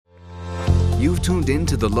You've tuned in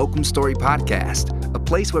to the Locum Story Podcast, a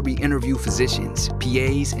place where we interview physicians,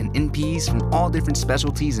 PAs, and NPs from all different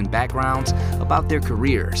specialties and backgrounds about their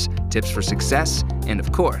careers, tips for success, and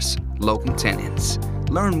of course, locum tenens.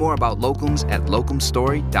 Learn more about locums at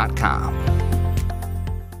locumstory.com.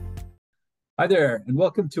 Hi there, and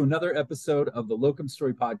welcome to another episode of the Locum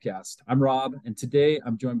Story Podcast. I'm Rob, and today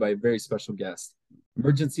I'm joined by a very special guest,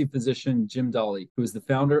 emergency physician Jim Dahle, who is the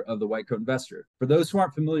founder of the White Coat Investor. For those who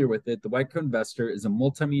aren't familiar with it, the White Coat Investor is a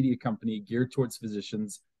multimedia company geared towards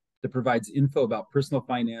physicians that provides info about personal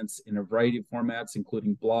finance in a variety of formats,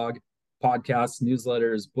 including blog, podcasts,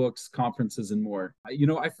 newsletters, books, conferences, and more.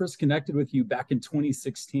 I first connected with you back in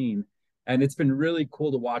 2016, and it's been really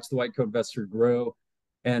cool to watch the White Coat Investor grow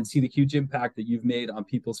and see the huge impact that you've made on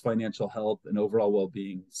people's financial health and overall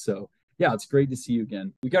well-being. So yeah, it's great to see you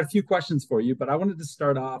again. We got a few questions for you, but I wanted to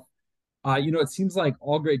start off, it seems like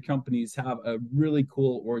all great companies have a really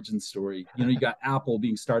cool origin story. You got Apple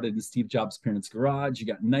being started in Steve Jobs' parents' garage. You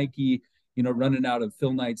got Nike, running out of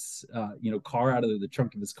Phil Knight's, car out of the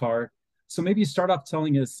trunk of his car. So maybe you start off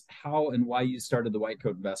telling us how and why you started the White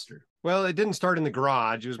Coat Investor. Well, it didn't start in the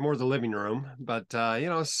garage. It was more the living room, but,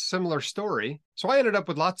 similar story. So I ended up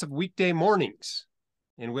with lots of weekday mornings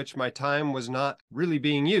in which my time was not really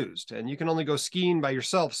being used. And you can only go skiing by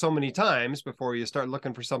yourself so many times before you start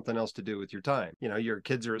looking for something else to do with your time. Your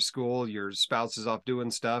kids are at school, your spouse is off doing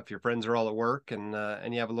stuff, your friends are all at work, and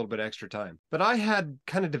you have a little bit of extra time. But I had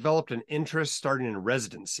kind of developed an interest starting in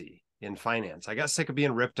residency in finance. I got sick of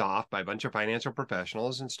being ripped off by a bunch of financial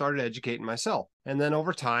professionals and started educating myself. And then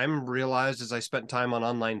over time, realized as I spent time on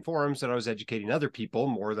online forums that I was educating other people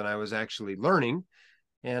more than I was actually learning.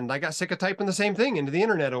 And I got sick of typing the same thing into the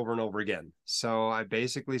internet over and over again. So I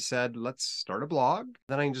basically said, let's start a blog.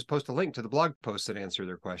 Then I can just post a link to the blog posts that answer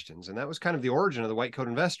their questions. And that was kind of the origin of the White Coat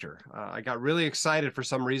Investor. I got really excited for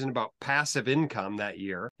some reason about passive income that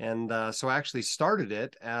year. And so I actually started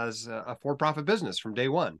it as a for-profit business from day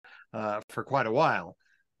one for quite a while.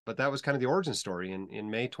 But that was kind of the origin story.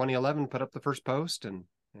 In May 2011, put up the first post and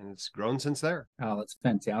it's grown since there. Oh, that's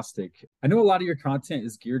fantastic. I know a lot of your content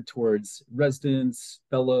is geared towards residents,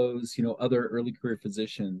 fellows, other early career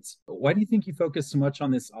physicians. Why do you think you focus so much on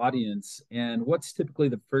this audience? And what's typically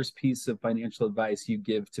the first piece of financial advice you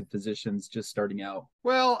give to physicians just starting out?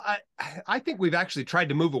 Well, I think we've actually tried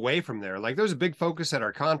to move away from there. Like there's a big focus at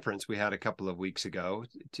our conference we had a couple of weeks ago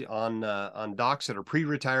on docs that are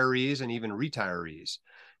pre-retirees and even retirees,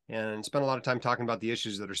 and spent a lot of time talking about the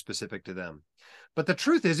issues that are specific to them. But the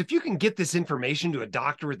truth is, if you can get this information to a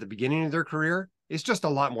doctor at the beginning of their career, it's just a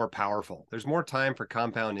lot more powerful. There's more time for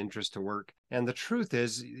compound interest to work. And the truth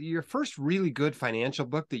is, your first really good financial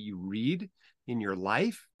book that you read in your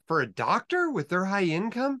life for a doctor with their high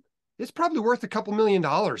income, it's probably worth a couple $1 million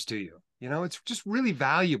to you. It's just really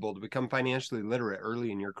valuable to become financially literate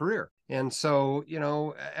early in your career. And so,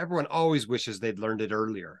 everyone always wishes they'd learned it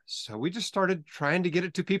earlier. So we just started trying to get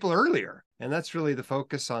it to people earlier. And that's really the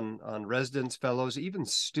focus on residents, fellows, even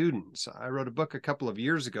students. I wrote a book a couple of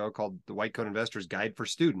years ago called The White Coat Investor's Guide for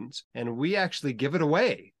Students. And we actually give it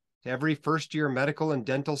away to every first-year medical and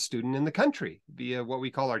dental student in the country via what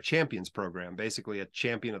we call our champions program, basically a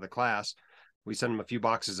champion of the class. We send them a few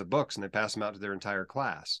boxes of books and they pass them out to their entire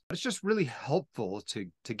class. It's just really helpful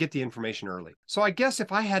to get the information early. So I guess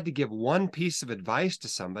if I had to give one piece of advice to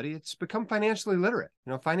somebody, it's become financially literate.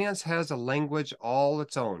 Finance has a language all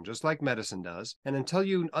its own, just like medicine does. And until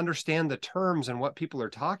you understand the terms and what people are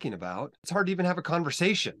talking about, it's hard to even have a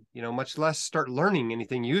conversation, much less start learning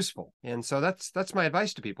anything useful. And so that's my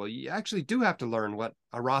advice to people. You actually do have to learn what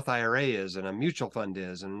a Roth IRA is and a mutual fund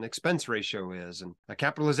is and an expense ratio is and a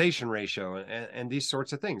capitalization ratio and these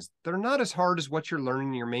sorts of things. They're not as hard as what you're learning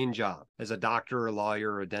in your main job as a doctor, a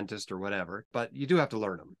lawyer, or a dentist or whatever, but you do have to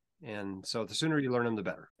learn them. And so the sooner you learn them, the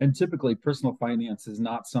better. And typically personal finance is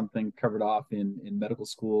not something covered off in medical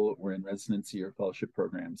school or in residency or fellowship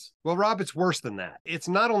programs. Well, Rob, it's worse than that. It's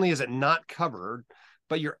not only is it not covered,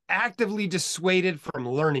 but you're actively dissuaded from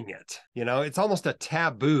learning it. It's almost a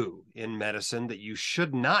taboo in medicine that you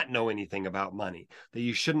should not know anything about money, that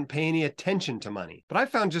you shouldn't pay any attention to money. But I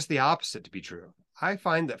found just the opposite to be true. I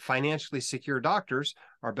find that financially secure doctors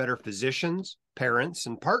are better physicians, parents,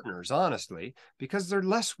 and partners, honestly, because they're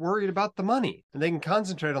less worried about the money and they can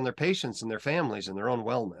concentrate on their patients and their families and their own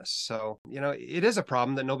wellness. So, it is a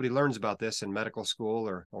problem that nobody learns about this in medical school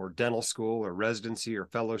or dental school or residency or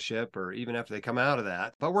fellowship or even after they come out of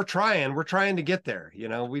that. But we're trying to get there.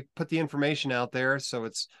 We've put the information out there, so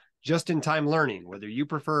it's just-in-time learning, whether you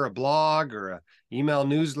prefer a blog or an email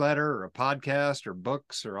newsletter or a podcast or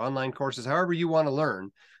books or online courses, however you want to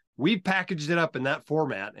learn. we've packaged it up in that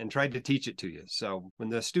format and tried to teach it to you. So when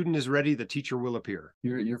the student is ready, the teacher will appear.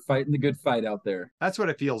 You're fighting the good fight out there. That's what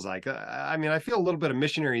it feels like. I mean, I feel a little bit of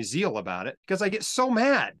missionary zeal about it because I get so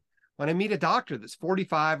mad when I meet a doctor that's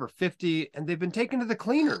 45 or 50 and they've been taken to the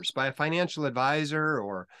cleaners by a financial advisor,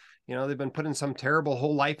 or they've been put in some terrible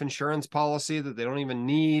whole life insurance policy that they don't even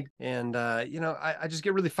need. And, I just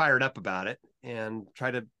get really fired up about it and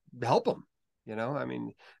try to help them. I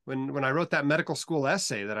mean, when I wrote that medical school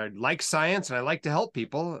essay that I like science and I like to help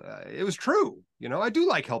people, it was true. I do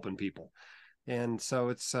like helping people. And so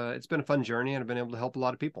it's been a fun journey, and I've been able to help a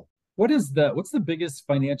lot of people. What's the biggest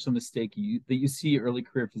financial mistake that you see early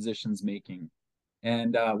career physicians making?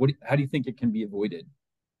 And how do you think it can be avoided?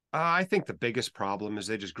 I think the biggest problem is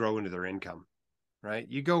they just grow into their income, right?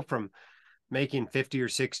 You go from making $50 or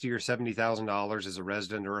 $60 or $70,000 as a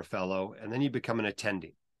resident or a fellow, and then you become an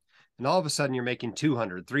attending. And all of a sudden you're making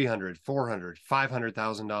 $200,000, $300,000, $400,000,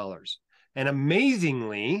 $500,000. And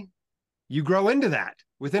amazingly, you grow into that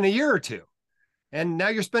within a year or two. And now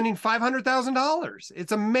you're spending $500,000.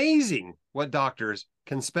 It's amazing what doctors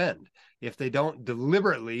can spend if they don't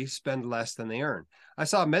deliberately spend less than they earn. I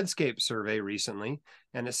saw a Medscape survey recently,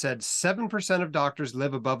 and it said 7% of doctors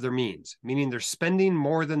live above their means, meaning they're spending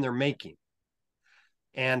more than they're making.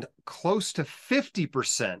 And close to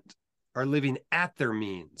 50% are living at their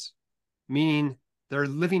means, meaning they're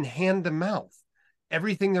living hand to mouth.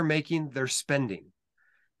 Everything they're making, they're spending.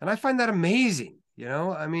 And I find that amazing.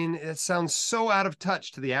 I mean, it sounds so out of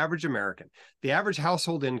touch to the average American. The average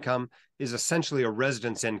household income is essentially a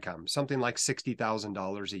resident's income, something like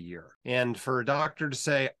 $60,000 a year. And for a doctor to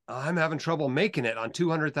say, I'm having trouble making it on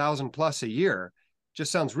 $200,000 plus a year,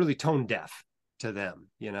 just sounds really tone deaf to them,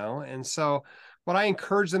 And so what I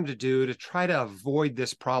encourage them to do to try to avoid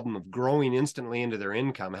this problem of growing instantly into their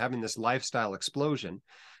income, having this lifestyle explosion,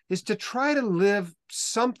 is to try to live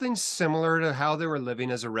something similar to how they were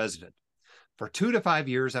living as a resident for 2 to 5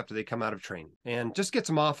 years after they come out of training, and just gets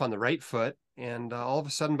them off on the right foot. And all of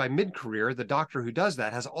a sudden, by mid-career, the doctor who does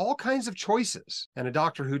that has all kinds of choices. And a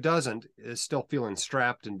doctor who doesn't is still feeling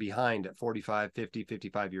strapped and behind at 45, 50,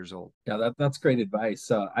 55 years old. Yeah, that's great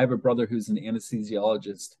advice. I have a brother who's an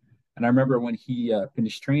anesthesiologist. And I remember when he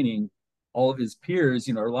finished training, all of his peers,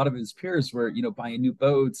 or a lot of his peers were, buying new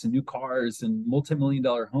boats and new cars and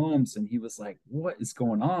multi-million-dollar homes. And he was like, what is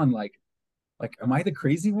going on? Like, am I the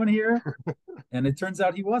crazy one here? And it turns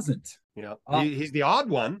out he wasn't. He's the odd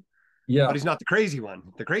one, but he's not the crazy one.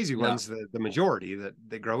 The crazy one's the majority that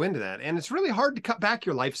they grow into that. And it's really hard to cut back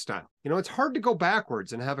your lifestyle. It's hard to go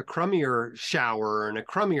backwards and have a crummier shower and a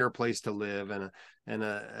crummier place to live and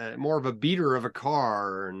a more of a beater of a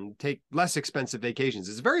car and take less expensive vacations.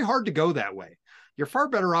 It's very hard to go that way. You're far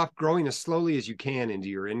better off growing as slowly as you can into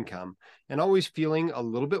your income and always feeling a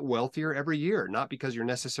little bit wealthier every year, not because you're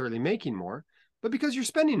necessarily making more, but because you're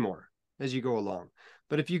spending more as you go along.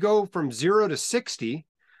 But if you go from 0 to 60,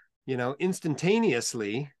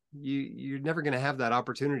 instantaneously, you're never going to have that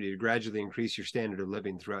opportunity to gradually increase your standard of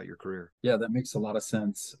living throughout your career. Yeah, that makes a lot of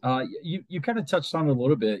sense. You kind of touched on it a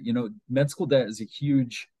little bit. Med school debt is a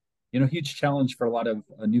huge challenge for a lot of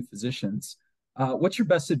new physicians. What's your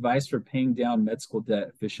best advice for paying down med school debt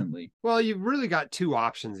efficiently? Well, you've really got two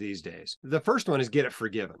options these days. The first one is get it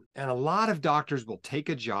forgiven. And a lot of doctors will take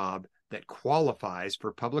a job that qualifies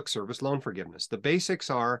for public service loan forgiveness. The basics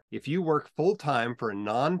are, if you work full-time for a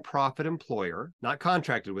nonprofit employer, not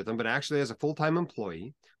contracted with them, but actually as a full-time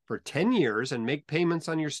employee, for 10 years and make payments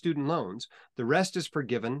on your student loans, the rest is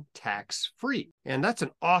forgiven tax-free. And that's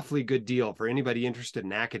an awfully good deal for anybody interested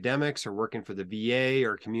in academics or working for the VA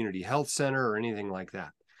or community health center or anything like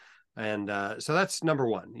that. And so that's number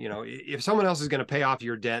one. If someone else is going to pay off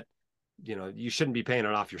your debt, you shouldn't be paying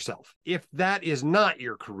it off yourself. If that is not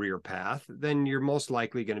your career path, then you're most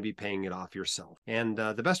likely going to be paying it off yourself. And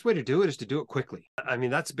the best way to do it is to do it quickly. I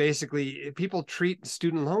mean, that's basically, people treat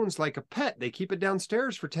student loans like a pet. They keep it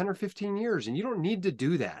downstairs for 10 or 15 years, and you don't need to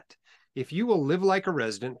do that. If you will live like a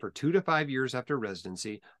resident for 2 to 5 years after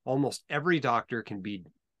residency, almost every doctor can be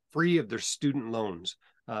free of their student loans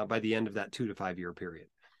by the end of that 2 to 5 year period.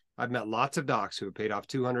 I've met lots of docs who have paid off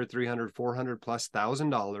 $200, $300, $400 plus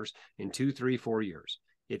 $1,000 in 2, 3, 4 years.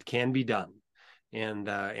 It can be done.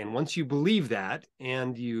 And once you believe that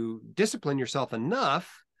and you discipline yourself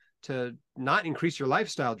enough to not increase your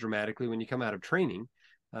lifestyle dramatically when you come out of training,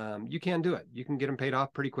 you can do it. You can get them paid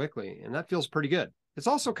off pretty quickly. And that feels pretty good. It's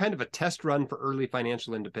also kind of a test run for early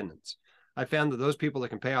financial independence. I found that those people that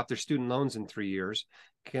can pay off their student loans in 3 years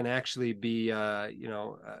can actually be,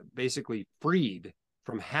 basically freed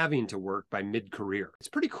from having to work by mid-career. It's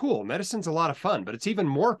pretty cool. Medicine's a lot of fun, but it's even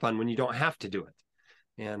more fun when you don't have to do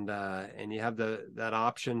it. and you have that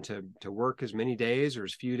option to work as many days or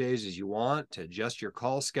as few days as you want, to adjust your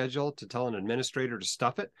call schedule, to tell an administrator to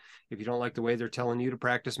stuff it if you don't like the way they're telling you to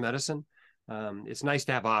practice medicine. It's nice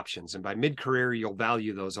to have options, and by mid-career you'll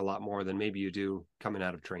value those a lot more than maybe you do coming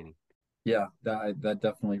out of training. Yeah, that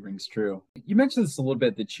definitely rings true. You mentioned this a little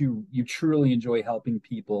bit, that you truly enjoy helping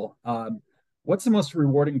people. What's the most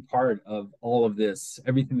rewarding part of all of this,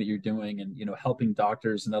 everything that you're doing, and helping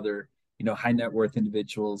doctors and other high net worth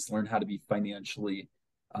individuals learn how to be financially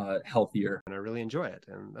healthier? And I really enjoy it,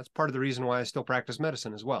 and that's part of the reason why I still practice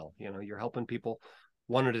medicine as well. You're helping people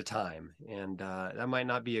one at a time, and that might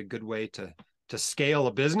not be a good way to scale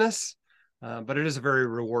a business, but it is a very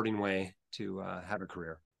rewarding way to have a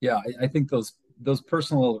career. Yeah, I think those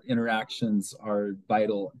personal interactions are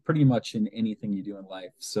vital pretty much in anything you do in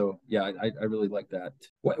life. So yeah, I really like that.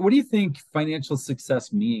 What do you think financial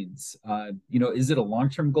success means? Is it a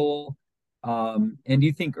long-term goal? And do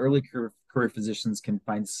you think early career physicians can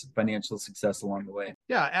find financial success along the way?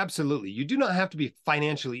 Yeah, absolutely. You do not have to be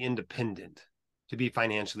financially independent to be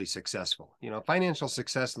financially successful. Financial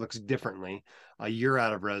success looks differently a year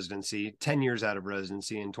out of residency, 10 years out of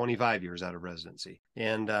residency, and 25 years out of residency.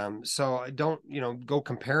 And so don't, go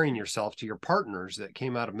comparing yourself to your partners that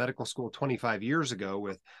came out of medical school 25 years ago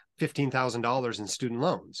with $15,000 in student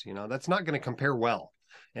loans. That's not going to compare well.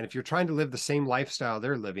 And if you're trying to live the same lifestyle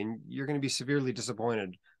they're living, you're going to be severely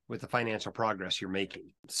disappointed with the financial progress you're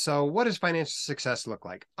making. So what does financial success look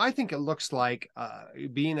like? I think it looks like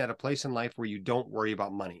being at a place in life where you don't worry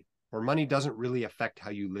about money, where money doesn't really affect how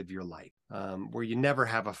you live your life, where you never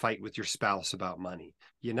have a fight with your spouse about money.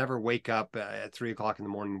 You never wake up at 3 o'clock in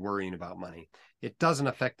the morning worrying about money. It doesn't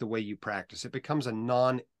affect the way you practice. It becomes a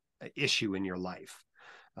non-issue in your life.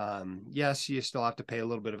 Yes, you still have to pay a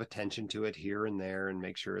little bit of attention to it here and there and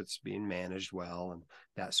make sure it's being managed well and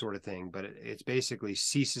that sort of thing. But it basically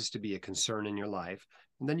ceases to be a concern in your life.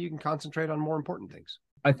 And then you can concentrate on more important things.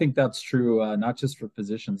 I think that's true, not just for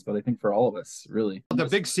physicians, but I think for all of us, really. The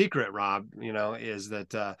big secret, Rob, is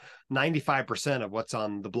that 95% of what's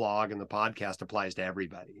on the blog and the podcast applies to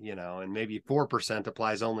everybody, and maybe 4%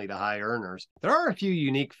 applies only to high earners. There are a few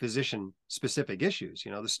unique physician-specific issues.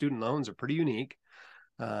 The student loans are pretty unique.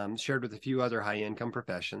 Shared with a few other high-income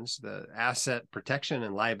professions. The asset protection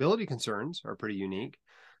and liability concerns are pretty unique.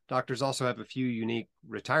 Doctors also have a few unique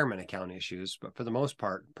retirement account issues, but for the most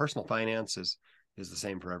part, personal finance is the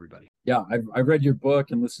same for everybody. Yeah, I've read your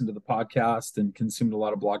book and listened to the podcast and consumed a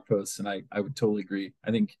lot of blog posts, and I would totally agree.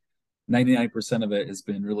 I think 99% of it has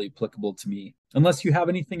been really applicable to me. Unless you have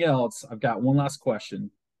anything else, I've got one last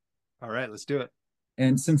question. All right, let's do it.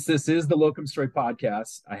 And since this is the Locum Story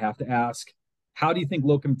podcast, I have to ask, how do you think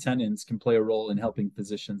locum tenens can play a role in helping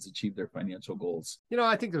physicians achieve their financial goals?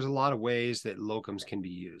 I think there's a lot of ways that locums can be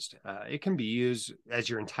used. It can be used as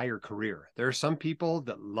your entire career. There are some people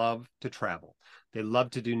that love to travel. They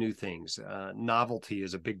love to do new things. Novelty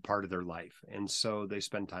is a big part of their life. And so they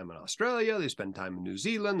spend time in Australia, they spend time in New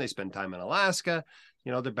Zealand, they spend time in Alaska.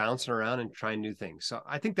 They're bouncing around and trying new things. So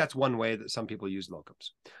I think that's one way that some people use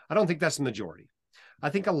locums. I don't think that's the majority. I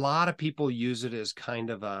think a lot of people use it as kind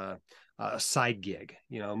of a side gig,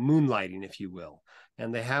 moonlighting, if you will.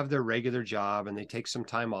 And they have their regular job and they take some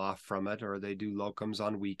time off from it, or they do locums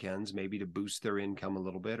on weekends, maybe to boost their income a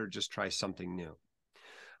little bit, or just try something new.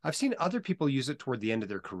 I've seen other people use it toward the end of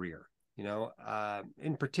their career.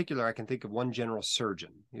 In particular, I can think of one general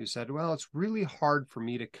surgeon who said, well, it's really hard for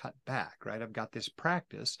me to cut back, right? I've got this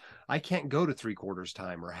practice. I can't go to 3/4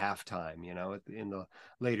 time or half time, in the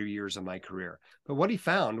later years of my career. But what he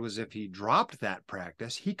found was if he dropped that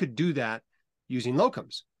practice, he could do that using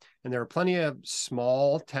locums. And there are plenty of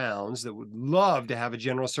small towns that would love to have a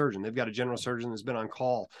general surgeon. They've got a general surgeon that's been on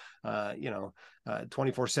call,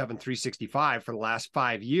 24/7, 365 for the last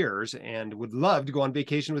 5 years, and would love to go on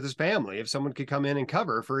vacation with his family if someone could come in and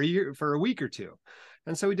cover for a week or two.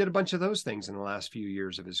 And so he did a bunch of those things in the last few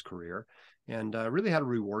years of his career, and really had a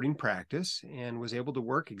rewarding practice and was able to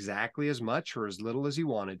work exactly as much or as little as he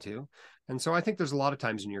wanted to. And so I think there's a lot of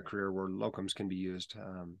times in your career where locums can be used,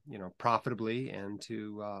 profitably, and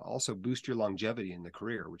to also boost your longevity in the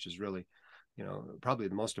career, which is really, probably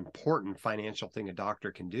the most important financial thing a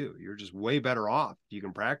doctor can do. You're just way better off if you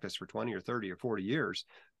can practice for 20 or 30 or 40 years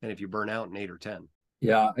than if you burn out in 8 or 10.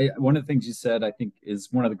 Yeah, one of the things you said, I think,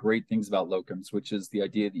 is one of the great things about locums, which is the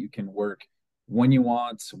idea that you can work when you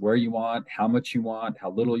want, where you want, how much you want, how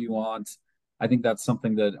little you want. I think that's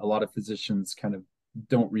something that a lot of physicians kind of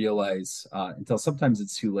don't realize until sometimes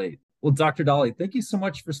it's too late. Well, Dr. Dahle, thank you so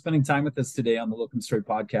much for spending time with us today on the Locum Story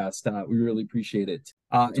podcast. We really appreciate it.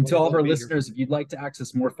 And to all of our listeners, if you'd like to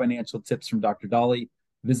access more financial tips from Dr. Dahle,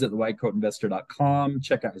 Visit thewhitecoatinvestor.com.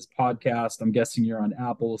 Check out his podcast. I'm guessing you're on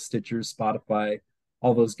Apple, Stitcher, Spotify,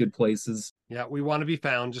 all those good places. Yeah, we want to be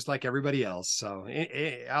found just like everybody else. So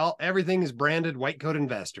everything is branded White Coat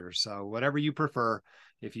Investor. So whatever you prefer,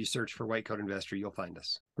 if you search for White Coat Investor, you'll find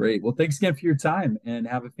us. Great. Well, thanks again for your time and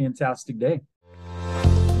have a fantastic day.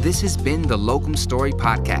 This has been the Locum Story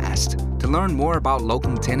Podcast. To learn more about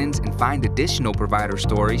locum tenens and find additional provider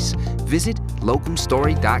stories, visit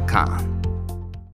locumstory.com.